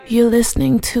You're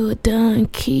listening to a Don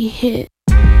Key hit.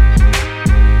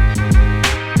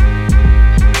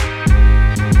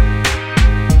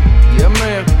 Yeah,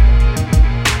 man.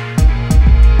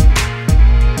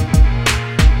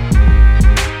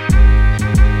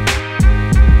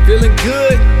 Feeling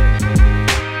good.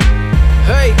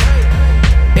 Hey,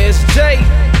 SJ.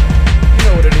 You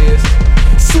know what it is.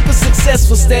 Super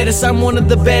successful status, I'm one of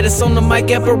the baddest on the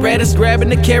mic apparatus, grabbing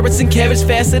the carrots and cabbage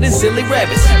faster than silly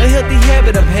rabbits. A healthy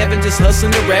habit I'm having, just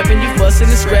hustling and rapping, you fussing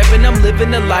and scrapping, I'm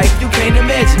living a life you can't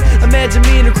imagine. Imagine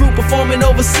me and a crew performing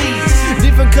overseas,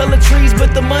 different color trees,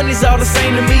 but the money's all the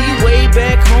same to me. You way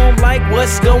back home, like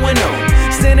what's going on?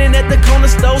 Standing at the corner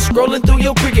store, scrolling through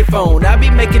your cricket phone. I be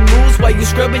making moves while you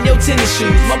scrubbing your tennis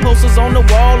shoes. My posters on the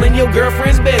wall in your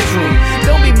girlfriend's bedroom.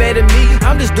 Don't be mad at me,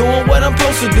 I'm just doing what I'm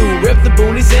supposed to do. Rep the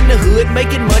boonies in the hood,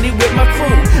 making money with my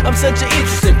crew. I'm such an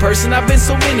interesting person, I've been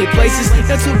so many places.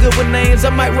 Not too good with names, I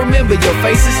might remember your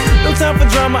faces. No time for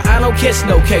drama, I don't catch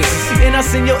no cases. And I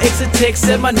send your ex a text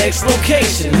at my next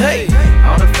location. Hey,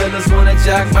 all the fellas wanna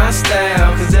jock my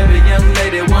style, cause every young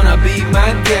lady wanna be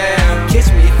my gal. Catch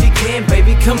me if you can,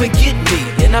 baby, come and get me.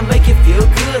 And I make it feel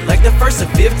good like the first of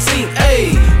 15.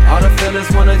 Hey, all the fellas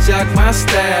wanna jock my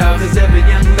style, cause every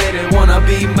young lady wanna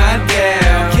be my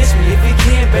gal. Catch me if you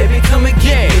can, baby, come and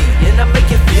get me. And I make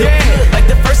it feel good like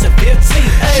the first of 15.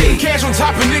 Hey, cash on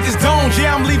top of niggas' domes,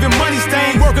 yeah, I'm leaving money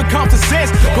stained. Working comp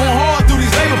success, going hard through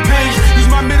these labor pains.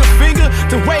 Use my middle finger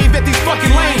to wave at these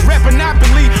fucking lanes.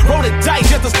 Rappinopoly, roll the dice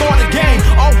just to start the game.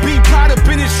 All be proud up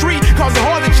in the street, cause the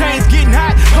harder chains getting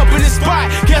hot up in this spot.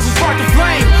 Guess who sparked the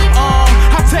flame?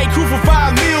 I take crew for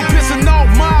 5 mil, pissing off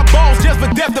my balls just for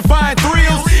death-defying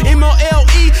thrills.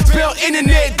 MLE, spell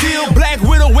internet deal. Black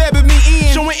Widow webbing me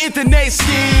in, showing internet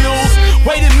skills.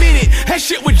 Wait a minute, that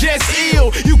shit was just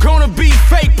ill. You gonna be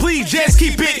fake, please just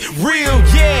keep it real,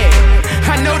 yeah.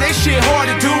 I know that shit hard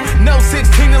to do, no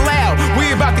 16 allowed.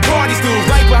 We about to guard these dudes,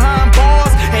 like behind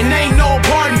bars, and ain't no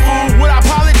pardon fool. Would I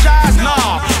apologize?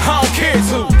 Nah, I don't care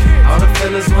to. All the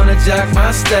fellas wanna jock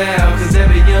my style, cause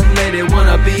every young lady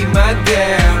wanna be my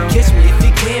gal. Catch me if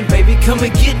you can, baby, come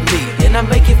and get me. And I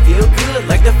make it feel good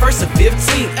like the first of 15.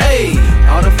 Hey,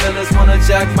 all the fellas wanna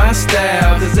jock my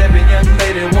style, cause every young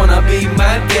lady wanna be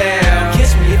my gal.